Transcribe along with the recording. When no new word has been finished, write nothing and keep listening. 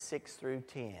6 through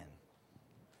 10.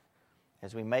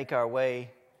 As we make our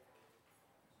way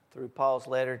through Paul's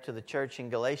letter to the church in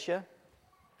Galatia.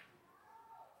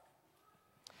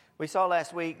 We saw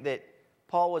last week that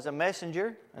Paul was a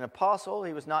messenger, an apostle.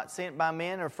 He was not sent by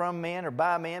men or from men or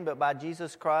by men, but by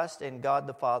Jesus Christ and God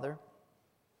the Father.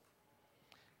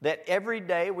 That every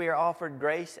day we are offered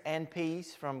grace and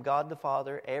peace from God the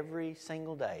Father. Every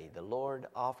single day the Lord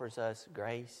offers us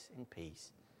grace and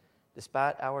peace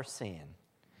despite our sin.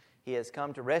 He has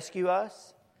come to rescue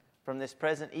us from this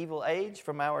present evil age,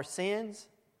 from our sins,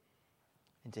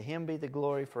 and to Him be the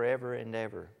glory forever and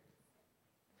ever.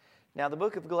 Now, the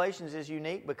book of Galatians is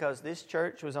unique because this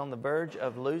church was on the verge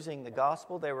of losing the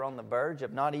gospel. They were on the verge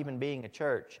of not even being a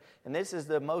church. And this is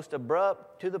the most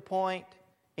abrupt, to-the-point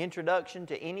introduction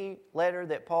to any letter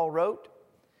that Paul wrote.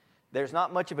 There's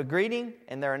not much of a greeting,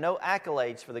 and there are no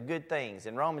accolades for the good things.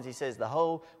 In Romans, he says the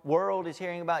whole world is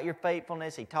hearing about your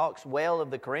faithfulness. He talks well of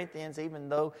the Corinthians, even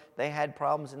though they had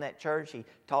problems in that church. He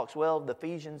talks well of the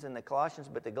Ephesians and the Colossians,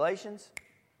 but the Galatians,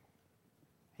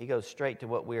 he goes straight to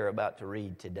what we are about to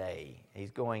read today.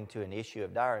 He's going to an issue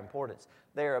of dire importance.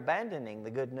 They are abandoning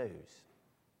the good news.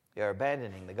 They are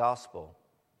abandoning the gospel.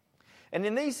 And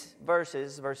in these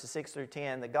verses 6 through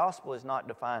 10, the gospel is not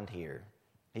defined here.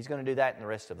 He's going to do that in the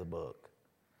rest of the book.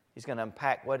 He's going to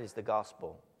unpack what is the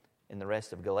gospel in the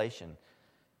rest of Galatians,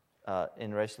 in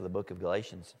the rest of the book of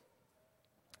Galatians.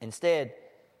 Instead,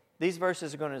 these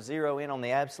verses are going to zero in on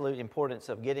the absolute importance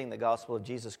of getting the gospel of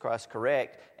Jesus Christ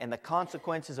correct and the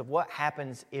consequences of what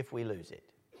happens if we lose it.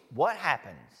 What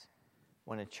happens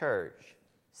when a church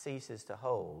ceases to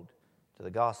hold to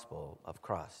the gospel of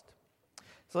Christ?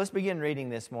 So let's begin reading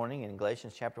this morning in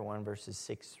Galatians chapter 1, verses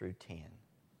 6 through 10.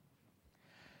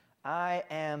 I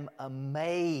am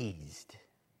amazed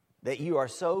that you are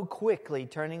so quickly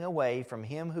turning away from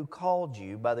Him who called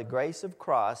you by the grace of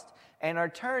Christ and are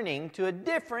turning to a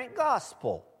different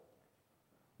gospel.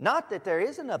 Not that there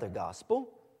is another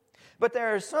gospel, but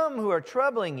there are some who are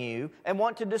troubling you and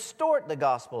want to distort the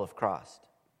gospel of Christ.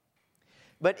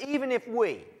 But even if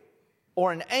we,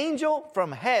 or an angel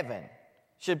from heaven,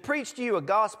 should preach to you a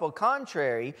gospel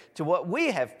contrary to what we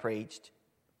have preached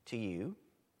to you,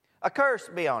 a curse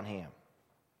be on him.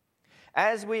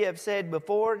 As we have said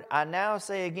before, I now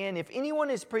say again, if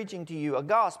anyone is preaching to you a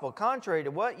gospel contrary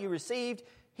to what you received,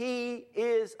 he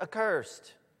is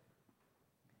accursed.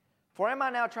 For am I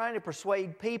now trying to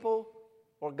persuade people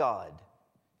or God?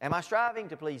 Am I striving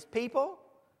to please people?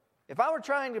 If I were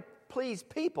trying to please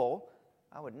people,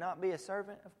 I would not be a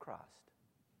servant of Christ.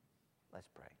 Let's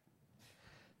pray.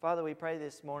 Father, we pray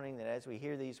this morning that as we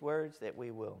hear these words, that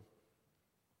we will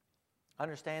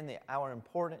understand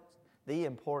the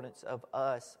importance of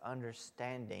us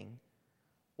understanding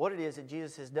what it is that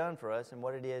Jesus has done for us and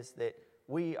what it is that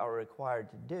we are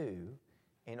required to do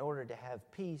in order to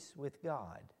have peace with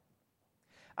God.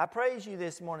 I praise you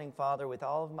this morning, Father, with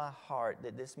all of my heart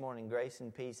that this morning grace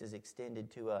and peace is extended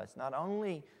to us, not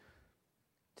only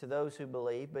to those who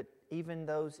believe, but even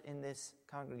those in this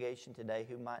congregation today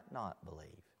who might not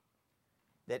believe.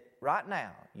 That right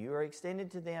now you are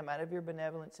extended to them out of your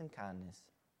benevolence and kindness,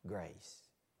 grace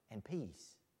and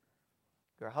peace.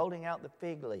 You're holding out the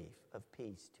fig leaf of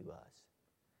peace to us.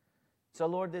 So,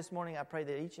 Lord, this morning I pray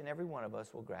that each and every one of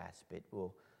us will grasp it,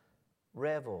 will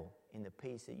revel in the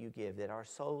peace that you give, that our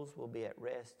souls will be at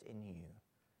rest in you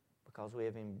because we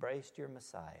have embraced your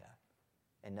Messiah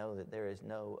and know that there is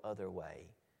no other way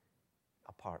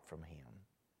apart from him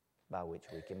by which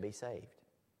we can be saved.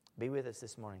 Be with us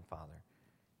this morning, Father.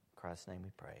 In Christ's name we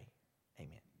pray.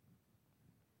 Amen.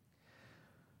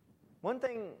 One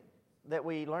thing that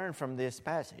we learn from this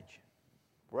passage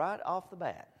right off the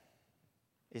bat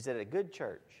is that a good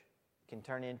church can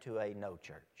turn into a no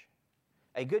church.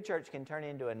 A good church can turn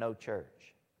into a no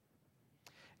church.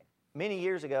 Many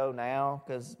years ago now,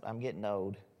 because I'm getting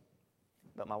old,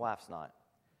 but my wife's not,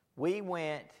 we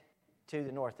went to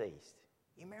the Northeast.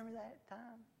 You remember that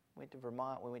time? Went to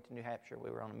Vermont, we went to New Hampshire,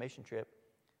 we were on a mission trip.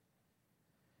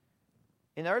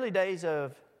 In the early days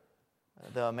of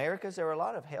the Americas, there were a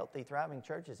lot of healthy, thriving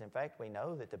churches. In fact, we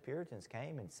know that the Puritans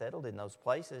came and settled in those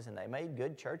places, and they made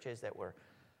good churches that were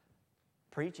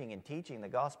preaching and teaching the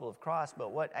gospel of Christ.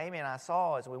 But what Amy and I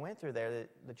saw as we went through there, that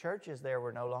the churches there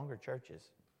were no longer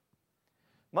churches.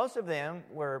 Most of them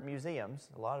were museums.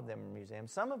 A lot of them were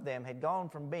museums. Some of them had gone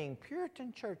from being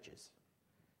Puritan churches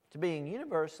to being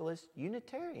Universalist,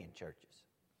 Unitarian churches.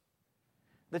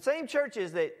 The same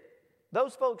churches that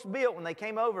those folks built when they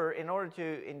came over in order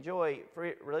to enjoy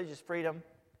religious freedom,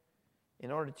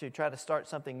 in order to try to start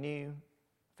something new,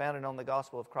 founded on the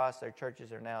gospel of Christ, their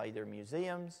churches are now either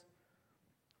museums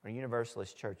or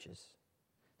Universalist churches.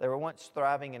 They were once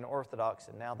thriving and orthodox,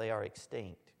 and now they are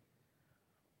extinct.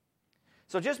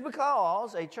 So just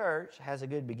because a church has a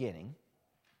good beginning,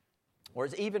 or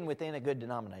is even within a good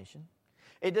denomination,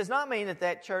 it does not mean that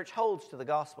that church holds to the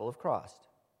gospel of Christ.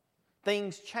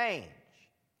 Things change.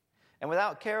 And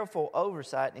without careful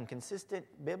oversight and consistent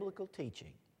biblical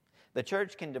teaching, the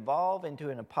church can devolve into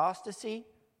an apostasy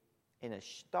in a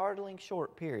startling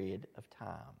short period of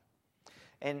time.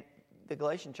 And the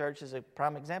Galatian church is a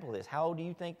prime example of this. How old do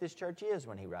you think this church is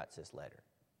when he writes this letter?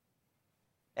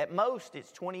 At most,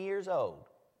 it's 20 years old.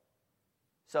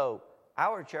 So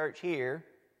our church here,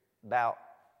 about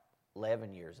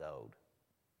 11 years old,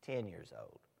 10 years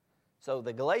old. So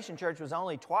the Galatian church was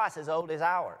only twice as old as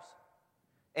ours.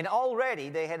 And already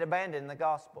they had abandoned the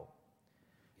gospel.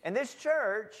 And this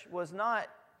church was not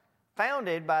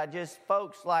founded by just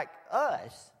folks like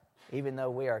us, even though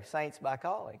we are saints by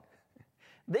calling.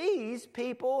 These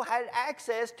people had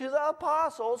access to the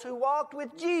apostles who walked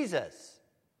with Jesus.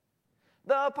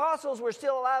 The apostles were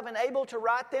still alive and able to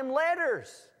write them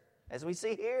letters, as we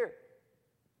see here.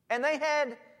 And they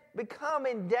had become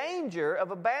in danger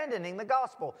of abandoning the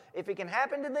gospel. If it can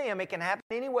happen to them, it can happen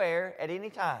anywhere, at any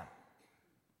time.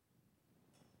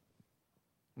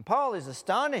 And Paul is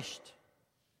astonished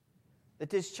that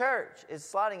this church is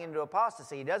sliding into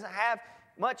apostasy. He doesn't have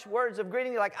much words of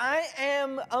greeting. Like, I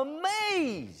am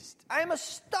amazed. I am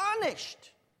astonished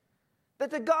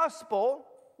that the gospel,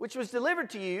 which was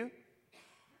delivered to you,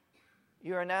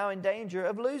 you are now in danger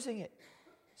of losing it.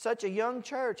 Such a young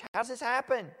church. How does this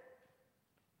happen?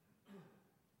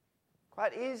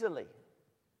 Quite easily.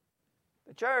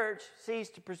 The church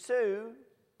ceased to pursue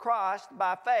Christ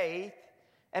by faith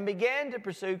and began to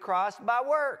pursue Christ by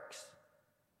works,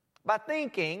 by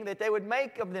thinking that they would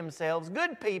make of themselves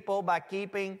good people by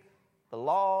keeping the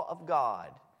law of God,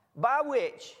 by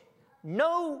which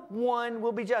no one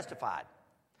will be justified.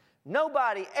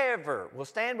 Nobody ever will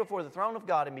stand before the throne of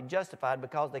God and be justified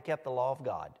because they kept the law of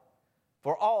God.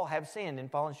 For all have sinned and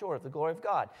fallen short of the glory of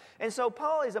God. And so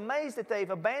Paul is amazed that they've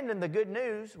abandoned the good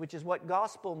news, which is what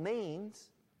gospel means.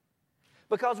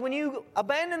 Because when you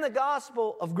abandon the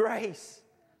gospel of grace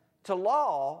to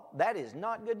law, that is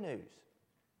not good news.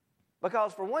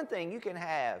 Because for one thing, you can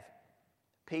have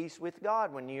peace with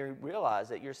God when you realize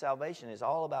that your salvation is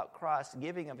all about Christ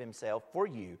giving of himself for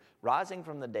you, rising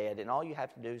from the dead, and all you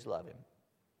have to do is love him.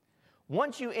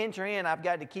 Once you enter in, I've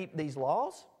got to keep these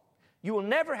laws, you will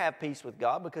never have peace with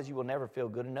God because you will never feel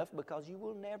good enough because you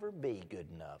will never be good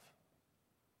enough.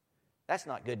 That's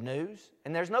not good news,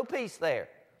 and there's no peace there.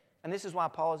 And this is why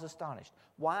Paul is astonished.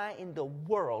 Why in the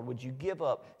world would you give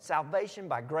up salvation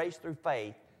by grace through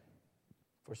faith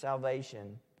for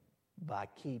salvation by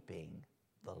keeping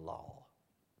the law?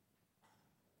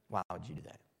 Why would you do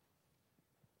that?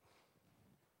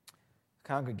 The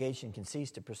congregation can cease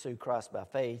to pursue Christ by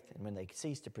faith, and when they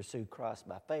cease to pursue Christ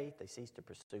by faith, they cease to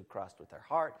pursue Christ with their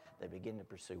heart. They begin to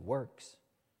pursue works.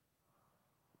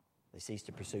 They cease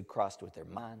to pursue Christ with their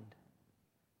mind.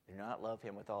 They do not love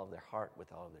him with all of their heart,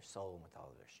 with all of their soul, and with all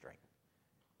of their strength.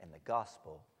 And the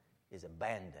gospel is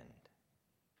abandoned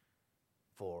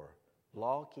for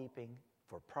law-keeping,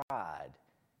 for pride,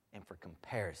 and for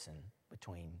comparison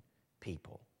between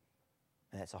people.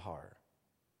 And that's a horror.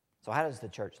 So how does the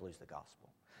church lose the gospel?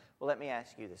 Well, let me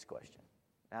ask you this question.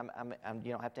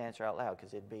 You don't have to answer out loud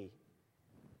because it'd be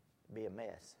a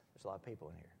mess. There's a lot of people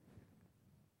in here.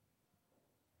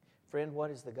 Friend,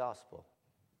 what is the gospel?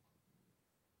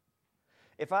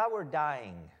 If I were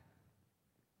dying,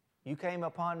 you came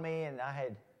upon me and I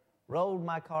had rolled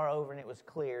my car over and it was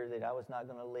clear that I was not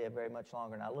going to live very much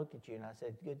longer, and I looked at you and I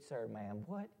said, "Good sir, ma'am,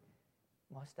 what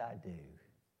must I do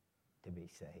to be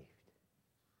saved?"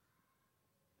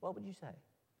 What would you say?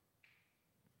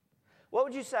 What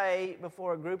would you say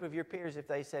before a group of your peers if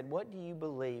they said, "What do you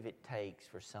believe it takes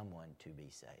for someone to be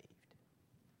saved?"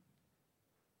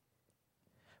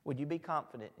 Would you be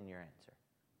confident in your answer?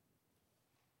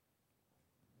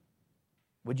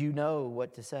 Would you know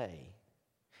what to say?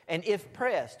 And if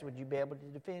pressed, would you be able to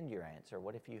defend your answer?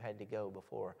 What if you had to go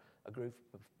before a group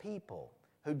of people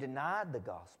who denied the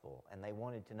gospel and they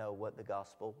wanted to know what the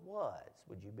gospel was?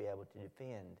 Would you be able to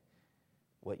defend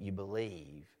what you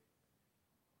believe?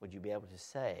 Would you be able to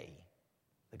say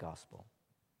the gospel?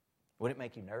 Would it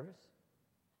make you nervous?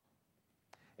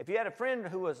 If you had a friend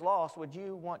who was lost, would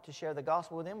you want to share the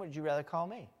gospel with them, or would you rather call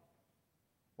me?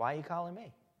 Why are you calling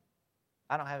me?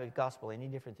 I don't have a gospel any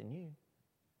different than you.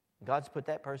 God's put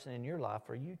that person in your life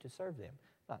for you to serve them.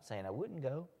 I'm not saying I wouldn't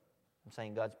go. I'm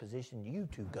saying God's positioned you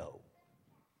to go.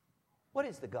 What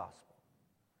is the gospel?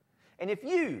 And if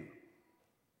you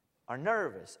are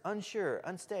nervous, unsure,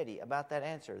 unsteady about that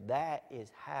answer, that is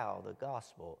how the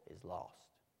gospel is lost.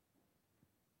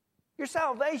 Your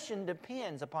salvation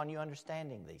depends upon you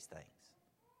understanding these things.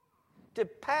 To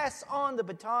pass on the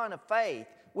baton of faith,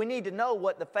 we need to know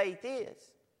what the faith is.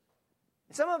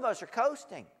 Some of us are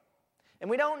coasting, and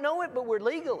we don't know it, but we're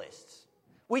legalists.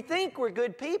 We think we're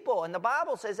good people, and the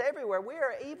Bible says everywhere, we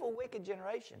are an evil, wicked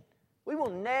generation. We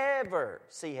will never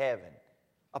see heaven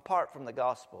apart from the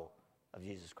gospel of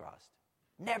Jesus Christ.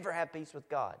 Never have peace with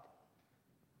God.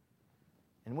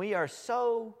 And we are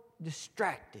so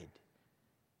distracted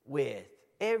with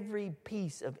every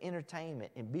piece of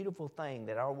entertainment and beautiful thing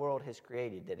that our world has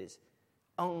created that is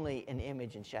only an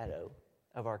image and shadow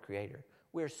of our Creator.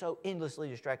 We're so endlessly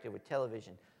distracted with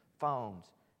television, phones,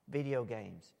 video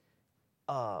games,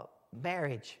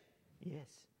 marriage, yes,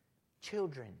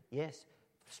 children, yes,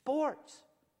 sports.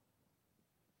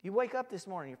 You wake up this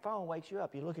morning, your phone wakes you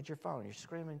up. You look at your phone, you're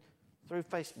screaming through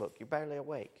Facebook, you're barely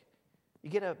awake. You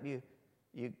get up, you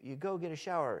go get a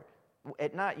shower.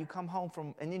 At night, you come home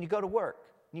and then you go to work,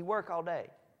 and you work all day.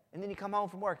 And then you come home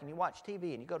from work, and you watch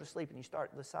TV, and you go to sleep, and you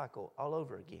start the cycle all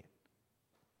over again.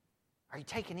 Are you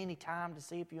taking any time to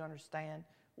see if you understand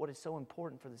what is so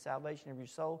important for the salvation of your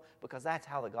soul? Because that's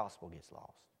how the gospel gets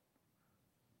lost.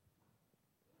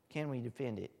 Can we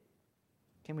defend it?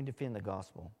 Can we defend the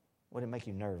gospel? Would it make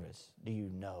you nervous? Do you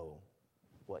know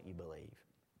what you believe?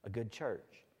 A good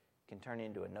church can turn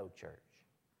into a no church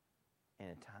in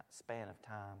a span of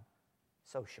time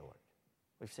so short.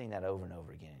 We've seen that over and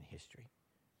over again in history.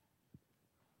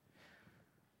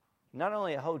 Not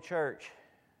only a whole church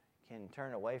can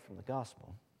turn away from the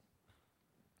gospel,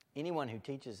 anyone who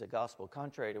teaches the gospel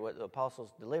contrary to what the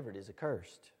apostles delivered is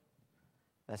accursed.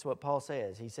 That's what Paul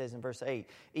says. He says in verse 8,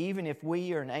 even if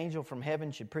we or an angel from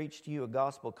heaven should preach to you a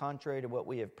gospel contrary to what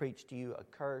we have preached to you, a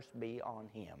curse be on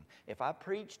him. If I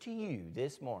preach to you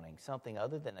this morning something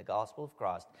other than the gospel of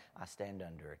Christ, I stand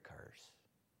under a curse.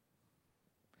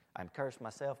 I'm cursed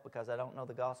myself because I don't know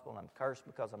the gospel, and I'm cursed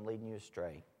because I'm leading you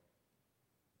astray.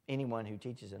 Anyone who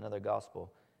teaches another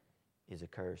gospel is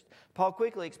accursed. Paul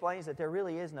quickly explains that there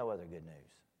really is no other good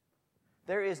news.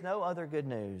 There is no other good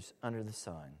news under the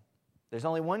sun. There's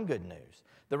only one good news.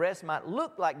 The rest might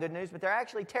look like good news, but they're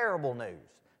actually terrible news.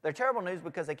 They're terrible news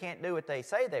because they can't do what they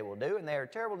say they will do, and they are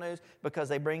terrible news because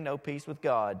they bring no peace with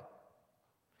God.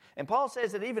 And Paul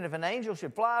says that even if an angel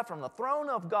should fly from the throne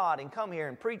of God and come here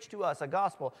and preach to us a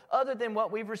gospel other than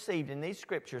what we've received in these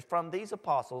scriptures from these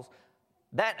apostles,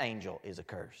 that angel is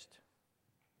accursed.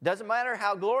 Doesn't matter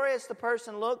how glorious the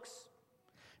person looks.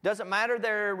 Doesn't matter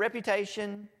their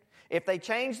reputation. If they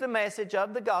change the message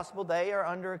of the gospel, they are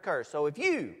under a curse. So if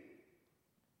you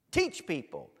teach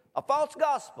people a false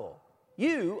gospel,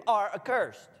 you are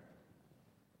accursed.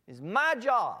 It's my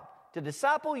job to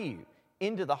disciple you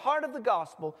into the heart of the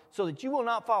gospel so that you will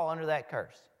not fall under that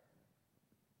curse.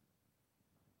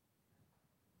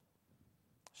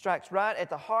 Strikes right at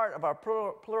the heart of our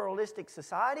pluralistic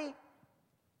society.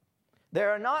 There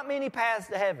are not many paths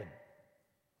to heaven.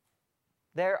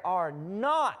 There are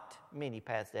not many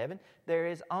paths to heaven. There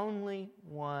is only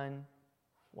one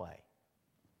way.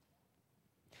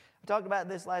 I talked about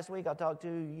this last week. I'll talk to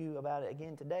you about it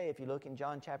again today. If you look in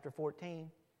John chapter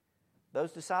 14,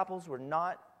 those disciples were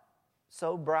not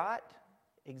so bright,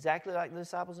 exactly like the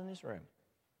disciples in this room.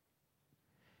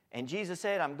 And Jesus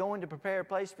said, I'm going to prepare a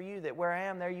place for you that where I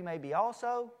am, there you may be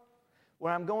also.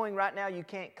 Where I'm going right now, you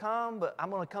can't come, but I'm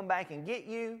going to come back and get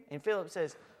you. And Philip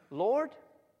says, Lord,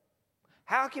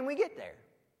 how can we get there?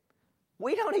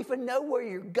 We don't even know where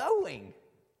you're going.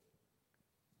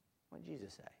 What did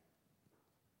Jesus say?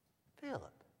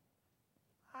 Philip,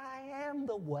 I am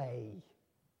the way.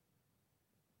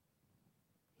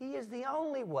 He is the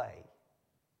only way.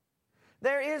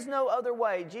 There is no other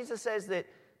way. Jesus says that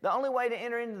the only way to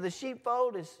enter into the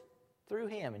sheepfold is through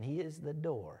Him, and He is the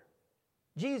door.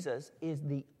 Jesus is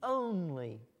the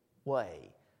only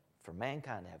way for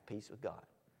mankind to have peace with God,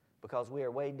 because we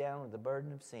are weighed down with the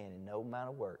burden of sin, and no amount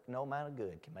of work, no amount of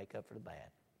good can make up for the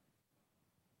bad.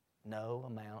 No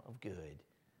amount of good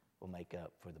will make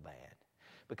up for the bad.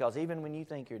 Because even when you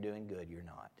think you're doing good, you're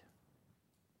not.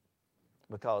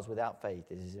 Because without faith,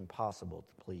 it is impossible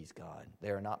to please God.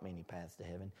 There are not many paths to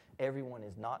heaven. Everyone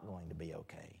is not going to be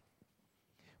okay.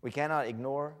 We cannot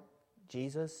ignore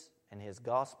Jesus and His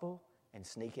gospel and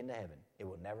sneak into heaven. It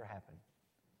will never happen.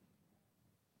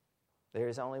 There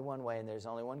is only one way, and there's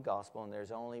only one gospel, and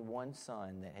there's only one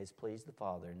Son that has pleased the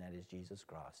Father, and that is Jesus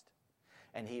Christ.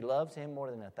 And He loves Him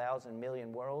more than 1,000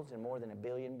 million worlds and more than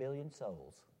 1 billion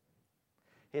souls.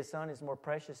 His Son is more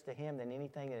precious to him than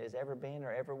anything that has ever been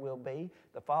or ever will be.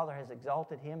 The Father has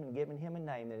exalted him and given him a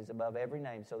name that is above every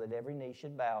name, so that every knee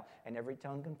should bow and every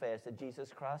tongue confess that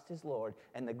Jesus Christ is Lord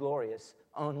and the glorious,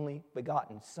 only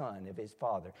begotten Son of his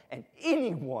Father. And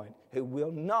anyone who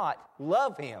will not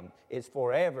love him is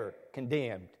forever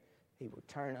condemned. He will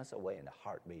turn us away in a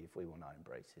heartbeat if we will not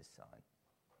embrace his Son.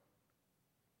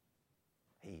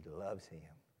 He loves him.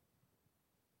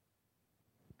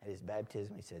 At his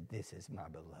baptism, he said, "This is my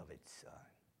beloved Son,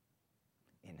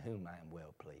 in whom I am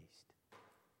well pleased."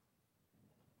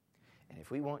 And if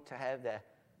we want to have the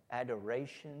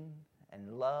adoration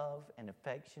and love and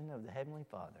affection of the Heavenly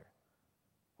Father,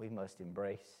 we must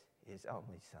embrace his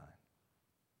only Son.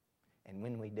 And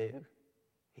when we do,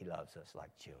 he loves us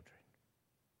like children.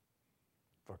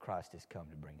 For Christ has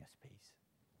come to bring us peace.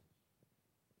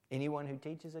 Anyone who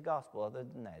teaches the gospel other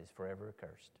than that is forever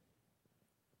accursed.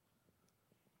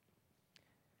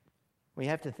 We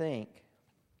have to think,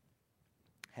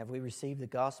 have we received the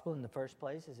gospel in the first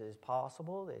place? Is it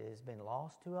possible that it has been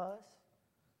lost to us?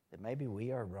 That maybe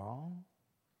we are wrong?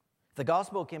 The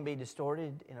gospel can be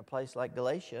distorted in a place like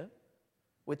Galatia.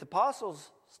 With the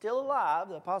apostles still alive,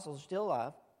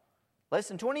 less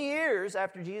than 20 years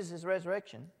after Jesus'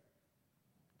 resurrection,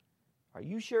 are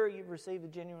you sure you've received the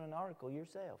genuine article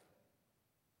yourself?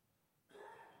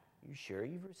 Are you sure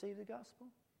you've received the gospel?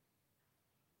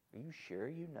 Are you sure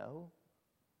you know?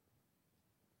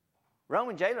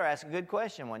 Roman jailer asked a good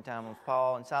question one time with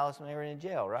Paul and Silas when they were in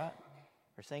jail, right?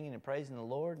 They're singing and praising the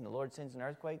Lord, and the Lord sends an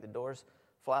earthquake. The doors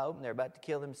fly open. They're about to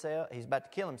kill themselves. He's about to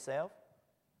kill himself.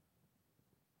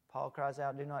 Paul cries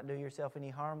out, "Do not do yourself any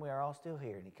harm. We are all still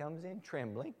here." And he comes in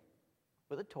trembling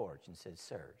with a torch and says,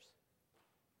 "Sirs,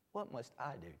 what must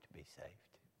I do to be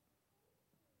saved?"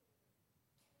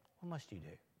 What must you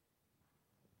do?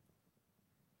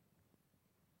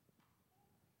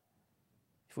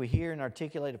 If we hear and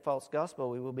articulate a false gospel,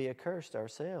 we will be accursed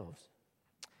ourselves.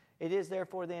 It is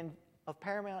therefore then of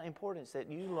paramount importance that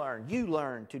you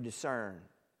learn to discern.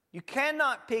 You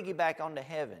cannot piggyback onto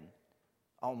heaven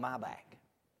on my back.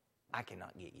 I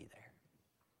cannot get you there.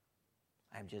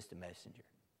 I am just a messenger.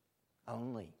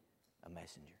 Only a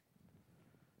messenger.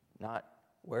 Not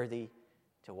worthy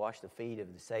to wash the feet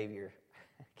of the Savior.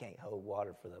 Can't hold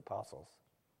water for the apostles.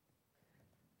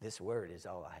 This word is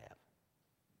all I have.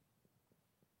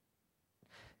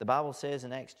 The Bible says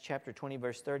in Acts chapter 20,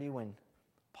 verse 30, when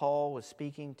Paul was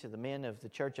speaking to the men of the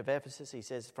church of Ephesus, he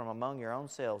says, "From among your own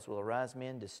selves will arise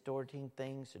men distorting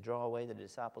things to draw away the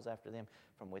disciples after them.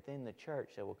 From within the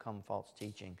church there will come false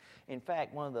teaching." In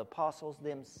fact, one of the apostles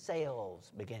themselves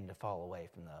began to fall away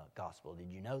from the gospel.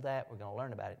 Did you know that? We're going to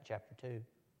learn about it in chapter 2.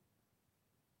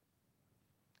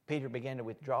 Peter began to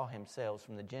withdraw himself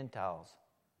from the Gentiles.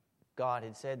 God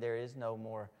had said there is no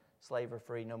more slave or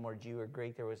free, no more Jew or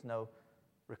Greek. There was no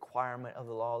requirement of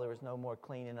the law. There was no more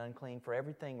clean and unclean, for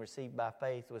everything received by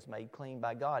faith was made clean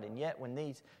by God. And yet when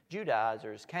these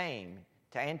Judaizers came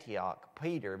to Antioch,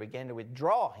 Peter began to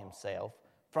withdraw himself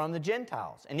from the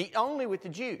Gentiles and eat only with the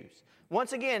Jews,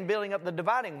 once again building up the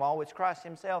dividing wall which Christ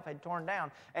himself had torn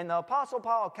down. And the Apostle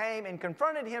Paul came and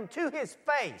confronted him to his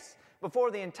face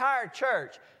before the entire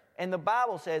church. And the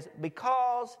Bible says,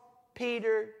 because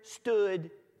Peter stood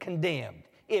condemned.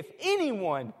 If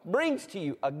anyone brings to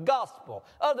you a gospel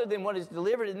other than what is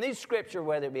delivered in this scripture,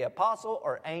 whether it be apostle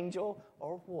or angel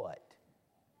or what,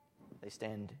 they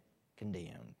stand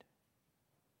condemned.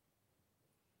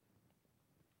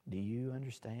 Do you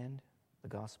understand the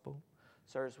gospel?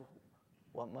 Sirs,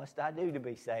 what must I do to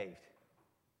be saved?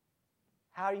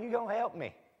 How are you going to help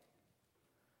me?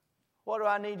 What do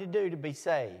I need to do to be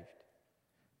saved?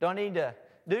 Do I need to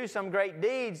do some great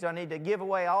deeds? Do I need to give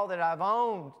away all that I've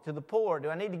owned to the poor?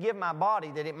 Do I need to give my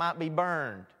body that it might be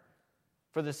burned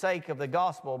for the sake of the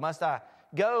gospel? Must I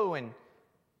go and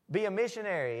be a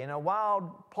missionary in a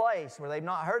wild place where they've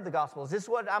not heard the gospel? Is this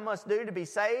what I must do to be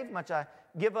saved? Must I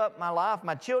give up my life,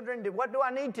 my children? What do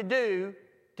I need to do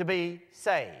to be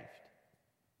saved?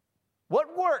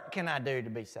 What work can I do to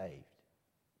be saved?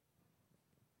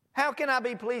 How can I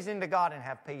be pleasing to God and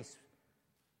have peace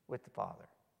with the Father?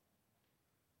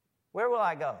 Where will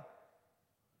I go?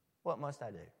 What must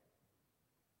I do?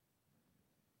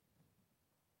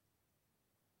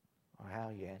 Or how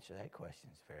you answer that question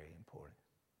is very important.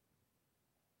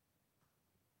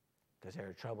 Because there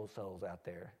are troubled souls out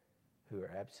there who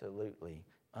are absolutely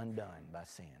undone by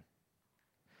sin.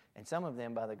 And some of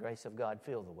them, by the grace of God,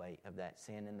 feel the weight of that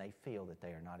sin, and they feel that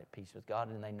they are not at peace with God,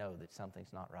 and they know that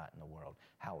something's not right in the world.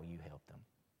 How will you help them?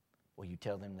 Will you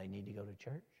tell them they need to go to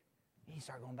church? You need to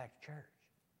start going back to church.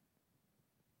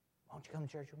 Why don't you come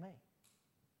to church with me?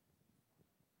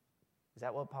 Is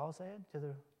that what Paul said to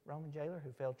the Roman jailer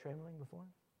who fell trembling before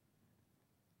him?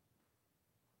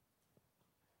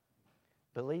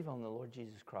 Believe on the Lord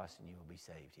Jesus Christ and you will be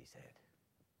saved, he said.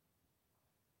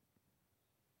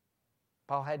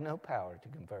 Paul had no power to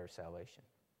confer salvation.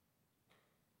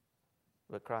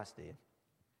 But Christ did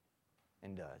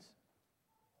and does.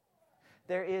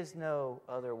 There is no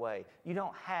other way. You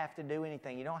don't have to do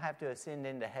anything. You don't have to ascend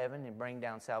into heaven and bring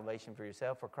down salvation for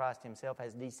yourself, for Christ himself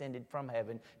has descended from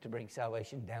heaven to bring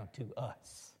salvation down to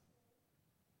us.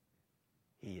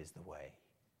 He is the way.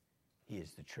 He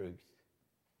is the truth.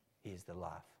 He is the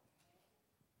life.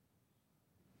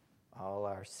 All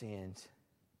our sins,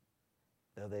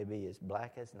 though they be as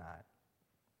black as night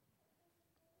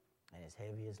and as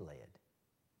heavy as lead,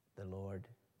 the Lord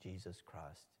Jesus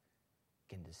Christ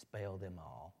can dispel them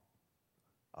all.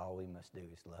 All we must do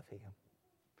is love him.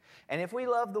 And if we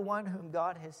love the one whom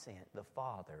God has sent, the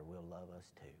Father will love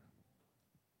us too.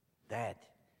 That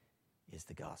is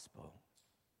the gospel.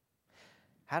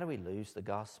 How do we lose the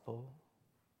gospel?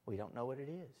 We don't know what it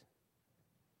is.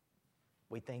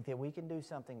 We think that we can do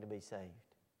something to be saved.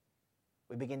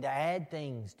 We begin to add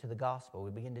things to the gospel.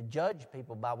 We begin to judge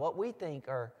people by what we think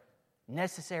are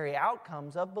necessary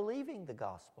outcomes of believing the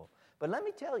gospel. But let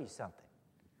me tell you something.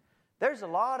 There's a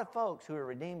lot of folks who are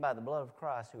redeemed by the blood of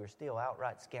Christ who are still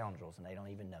outright scoundrels and they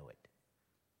don't even know it.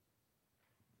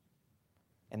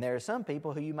 And there are some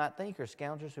people who you might think are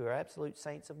scoundrels who are absolute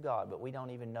saints of God, but we don't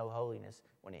even know holiness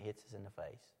when it hits us in the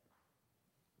face.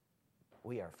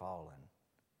 We are fallen.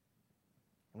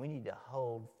 And we need to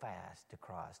hold fast to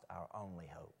Christ, our only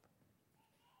hope.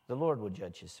 The Lord will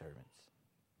judge his servants.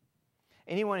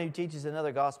 Anyone who teaches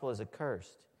another gospel is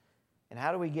accursed. And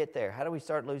how do we get there? How do we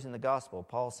start losing the gospel?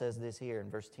 Paul says this here in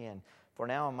verse 10. For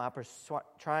now am I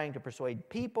trying to persuade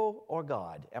people or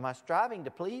God? Am I striving to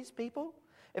please people?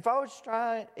 If I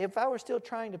were still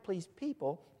trying to please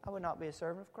people, I would not be a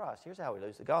servant of Christ. Here's how we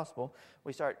lose the gospel.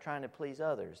 We start trying to please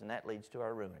others, and that leads to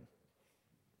our ruin.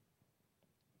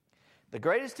 The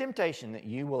greatest temptation that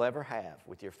you will ever have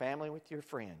with your family, with your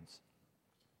friends,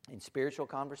 in spiritual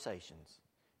conversations,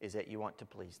 is that you want to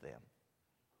please them.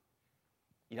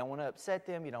 You don't want to upset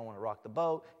them. You don't want to rock the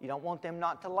boat. You don't want them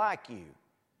not to like you.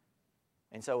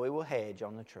 And so we will hedge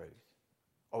on the truth.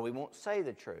 Or we won't say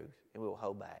the truth, and we will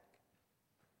hold back.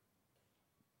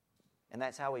 And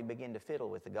that's how we begin to fiddle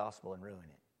with the gospel and ruin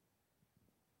it.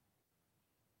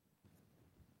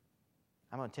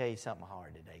 I'm going to tell you something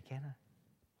hard today, can I?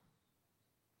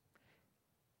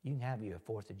 You can have you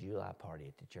a 4th of July party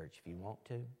at the church if you want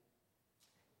to.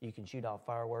 You can shoot off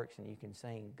fireworks and you can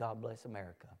sing, God Bless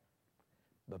America.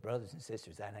 But brothers and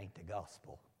sisters, that ain't the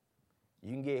gospel.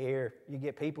 You can get here, you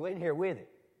get people in here with it,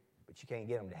 but you can't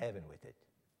get them to heaven with it.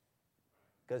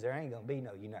 Because there ain't going to be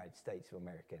no United States of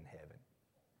America in heaven.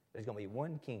 There's going to be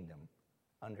one kingdom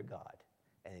under God,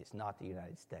 and it's not the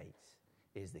United States.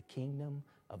 It is the kingdom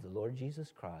of the Lord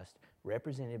Jesus Christ,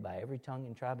 represented by every tongue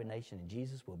and tribe and nation, and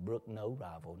Jesus will brook no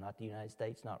rival, not the United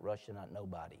States, not Russia, not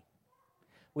nobody.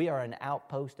 We are an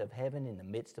outpost of heaven in the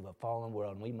midst of a fallen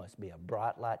world, and we must be a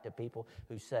bright light to people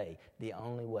who say the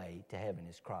only way to heaven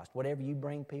is Christ. Whatever you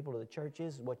bring people to the church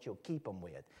is what you'll keep them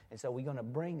with. And so we're going to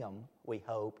bring them, we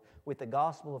hope, with the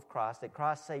gospel of Christ, that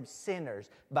Christ saves sinners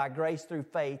by grace through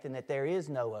faith and that there is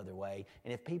no other way.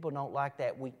 And if people don't like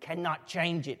that, we cannot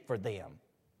change it for them.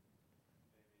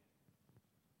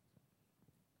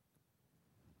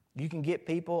 You can get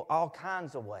people all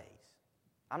kinds of ways.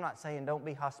 I'm not saying don't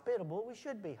be hospitable. We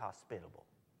should be hospitable.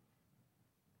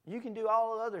 You can do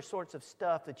all the other sorts of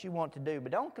stuff that you want to do,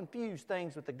 but don't confuse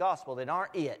things with the gospel that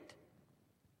aren't it.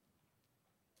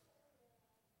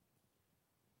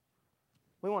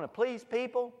 We want to please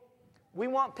people. We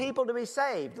want people to be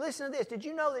saved. Listen to this. Did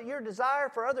you know that your desire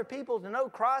for other people to know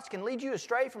Christ can lead you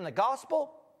astray from the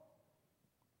gospel?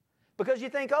 Because you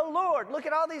think, oh Lord, look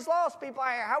at all these lost people.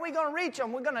 How are we going to reach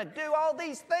them? We're going to do all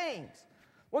these things.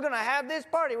 We're going to have this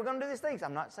party. We're going to do these things.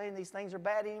 I'm not saying these things are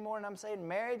bad anymore, and I'm saying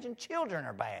marriage and children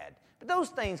are bad. But those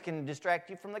things can distract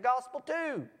you from the gospel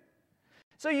too.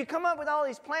 So you come up with all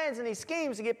these plans and these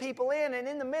schemes to get people in, and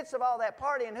in the midst of all that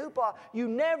party and hoopla, you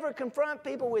never confront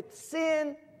people with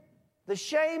sin, the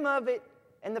shame of it,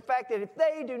 and the fact that if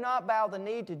they do not bow the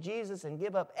knee to Jesus and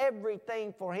give up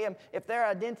everything for Him, if their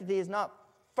identity is not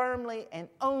firmly and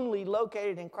only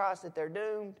located in Christ, that they're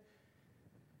doomed,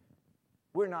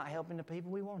 we're not helping the people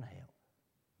we want to help.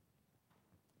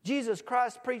 Jesus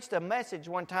Christ preached a message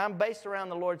one time based around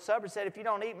the Lord's Supper. Said, if you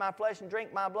don't eat my flesh and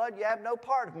drink my blood, you have no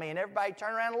part of me. And everybody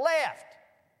turned around and left.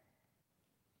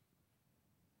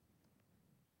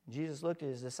 Jesus looked at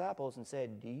His disciples and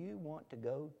said, do you want to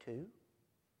go too?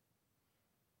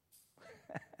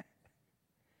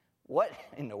 What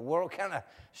in the world kind of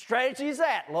strategy is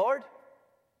that, Lord?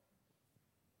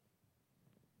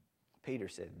 Peter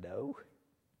said, no.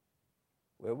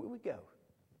 Where would we go?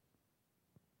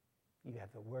 You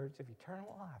have the words of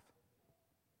eternal life.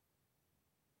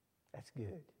 That's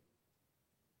good.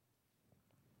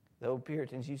 The old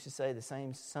Puritans used to say the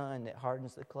same sun that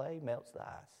hardens the clay melts the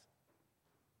ice.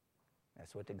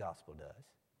 That's what the gospel does.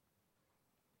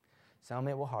 Some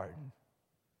it will harden,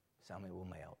 some it will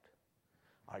melt.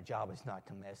 Our job is not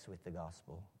to mess with the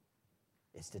gospel.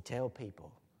 It's to tell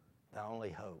people the only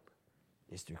hope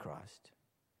is through Christ.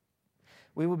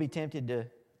 We will be tempted to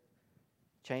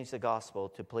change the gospel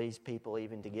to please people,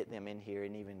 even to get them in here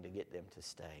and even to get them to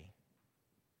stay.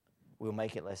 We'll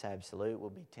make it less absolute. We'll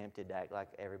be tempted to act like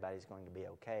everybody's going to be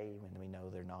okay when we know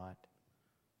they're not.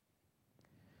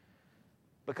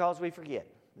 Because we forget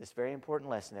this very important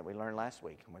lesson that we learned last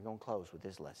week, and we're going to close with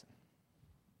this lesson.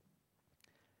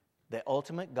 The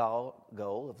ultimate goal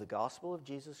of the gospel of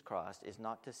Jesus Christ is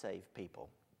not to save people.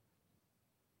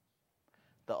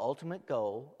 The ultimate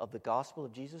goal of the gospel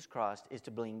of Jesus Christ is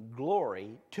to bring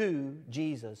glory to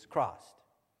Jesus Christ.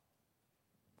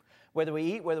 Whether we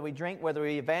eat, whether we drink, whether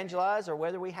we evangelize, or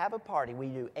whether we have a party, we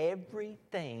do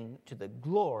everything to the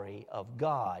glory of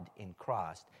God in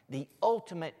Christ. The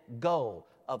ultimate goal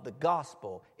of the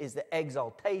gospel is the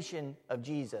exaltation of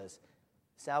Jesus.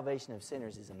 Salvation of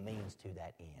sinners is a means to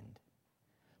that end.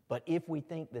 But if we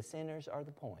think the sinners are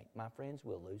the point, my friends,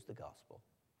 we'll lose the gospel.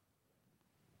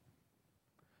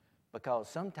 Because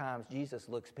sometimes Jesus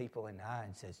looks people in the eye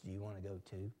and says, do you want to go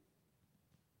too?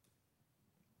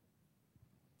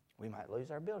 We might lose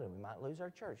our building. We might lose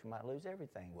our church. We might lose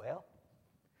everything. Well,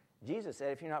 Jesus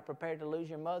said, if you're not prepared to lose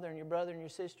your mother and your brother and your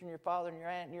sister and your father and your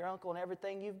aunt and your uncle and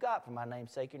everything you've got for my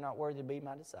name's sake, you're not worthy to be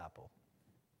my disciple.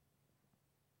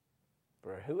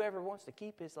 For whoever wants to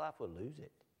keep his life will lose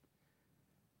it.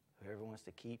 Whoever wants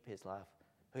to keep his life,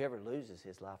 whoever loses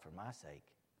his life for my sake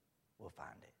will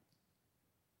find it.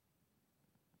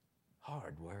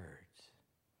 Hard words.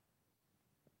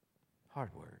 Hard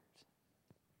words.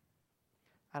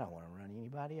 I don't want to run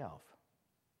anybody off.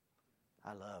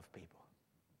 I love people.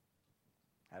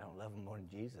 I don't love them more than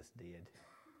Jesus did.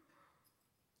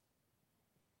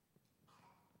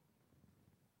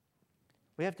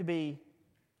 We have to be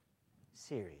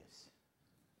serious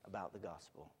about the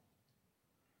gospel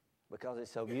because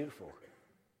it's so beautiful.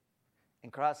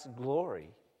 And Christ's glory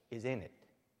is in it.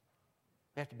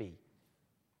 We have to be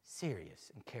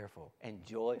serious and careful and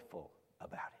joyful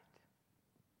about it.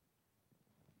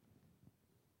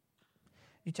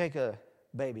 You take a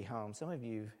baby home. Some of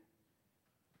you,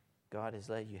 God has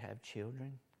let you have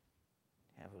children.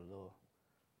 Have a little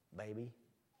baby.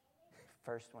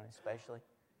 First one especially.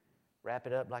 Wrap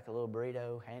it up like a little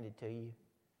burrito, hand it to you.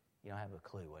 You don't have a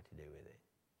clue what to do with it.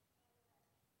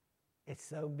 It's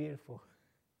so beautiful.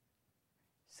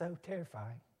 So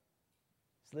terrifying.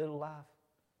 It's little life.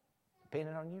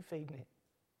 Depending on you feeding it.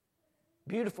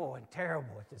 Beautiful and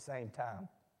terrible at the same time.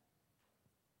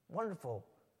 Wonderful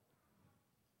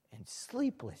and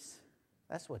sleepless.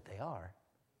 That's what they are.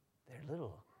 They're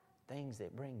little things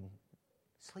that bring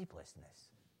sleeplessness.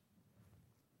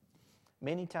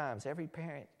 Many times, every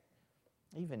parent,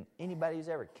 even anybody who's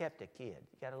ever kept a kid,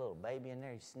 you got a little baby in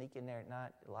there, you sneak in there at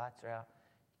night, the lights are out.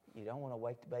 You don't want to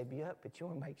wake the baby up, but you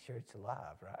want to make sure it's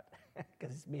alive, right?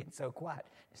 Because it's being so quiet.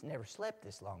 It's never slept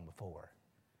this long before.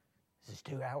 This is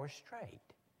 2 hours straight.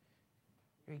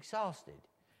 You're exhausted.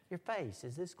 Your face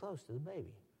is this close to the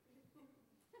baby.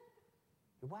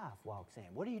 Your wife walks in.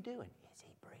 What are you doing? Is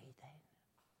he breathing?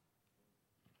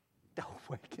 Don't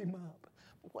wake him up.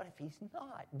 But what if he's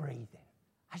not breathing?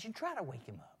 I should try to wake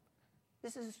him up.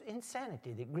 This is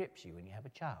insanity that grips you when you have a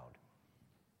child.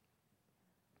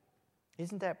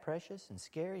 Isn't that precious and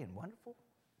scary and wonderful?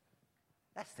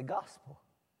 That's the gospel.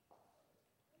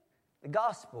 The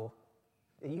gospel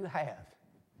that you have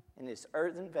in this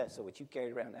earthen vessel which you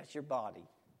carry around, that's your body,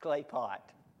 clay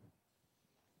pot,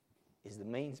 is the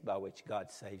means by which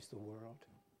God saves the world.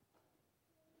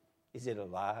 Is it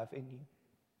alive in you?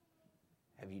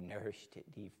 Have you nourished it?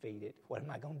 Do you feed it? What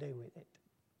am I going to do with it?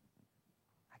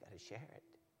 I got to share it.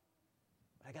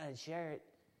 But I got to share it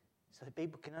so that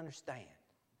people can understand.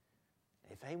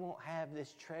 If they won't have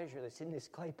this treasure that's in this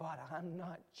clay pot, I'm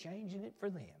not changing it for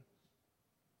them.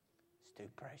 It's too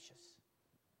precious.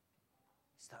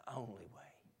 It's the only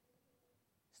way.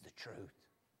 It's the truth.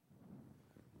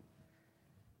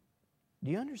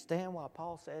 Do you understand why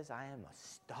Paul says, I am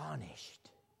astonished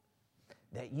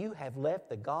that you have left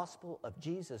the gospel of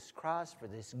Jesus Christ for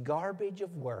this garbage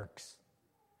of works?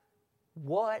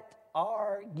 What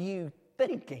are you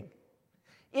thinking?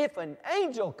 If an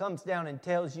angel comes down and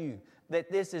tells you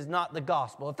that this is not the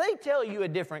gospel. If they tell you a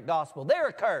different gospel, they're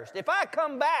accursed. If I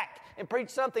come back and preach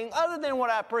something other than what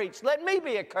I preached, let me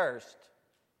be accursed.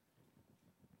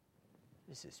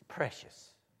 This is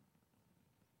precious,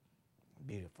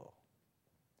 beautiful.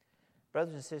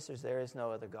 Brothers and sisters, there is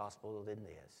no other gospel than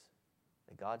this.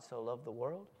 That God so loved the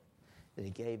world that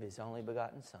He gave His only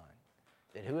begotten Son,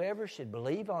 that whoever should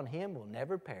believe on Him will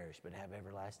never perish but have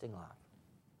everlasting life.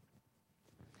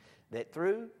 That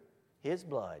through His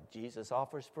blood, Jesus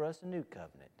offers for us a new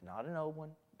covenant, not an old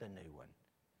one, the new one.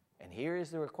 And here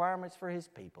is the requirements for His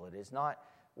people. It is not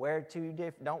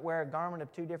don't wear a garment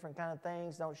of two different kind of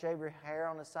things. Don't shave your hair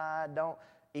on the side. Don't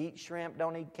eat shrimp.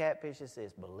 Don't eat catfish. It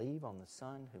says, believe on the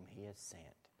Son whom He has sent.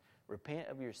 Repent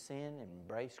of your sin and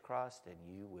embrace Christ, and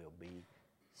you will be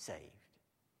saved.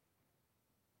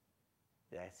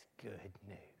 That's good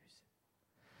news.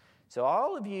 So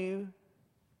all of you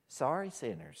sorry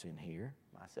sinners in here,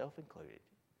 myself included,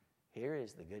 here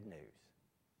is the good news.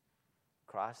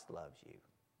 Christ loves you.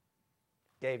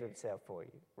 Gave Himself for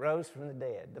you. Rose from the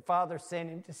dead. The Father sent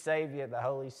Him to save you. The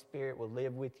Holy Spirit will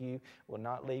live with you, will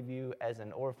not leave you as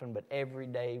an orphan, but every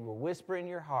day will whisper in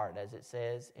your heart, as it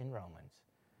says in Romans,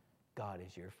 God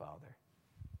is your Father.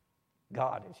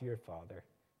 God is your Father.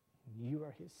 You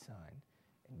are His Son,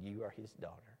 and you are His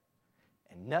daughter.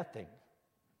 And nothing,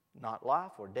 not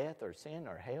life or death or sin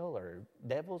or hell or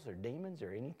devils or demons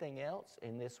or anything else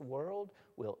in this world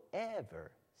will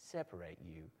ever separate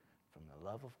you from the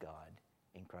love of God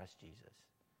in Christ Jesus.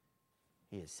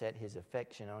 He has set His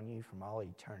affection on you from all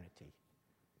eternity.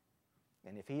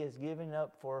 And if He has given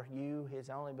up for you His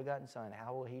only begotten Son,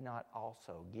 how will He not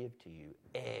also give to you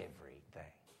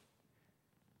everything?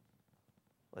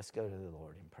 Let's go to the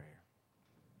Lord in prayer.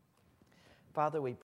 Father, we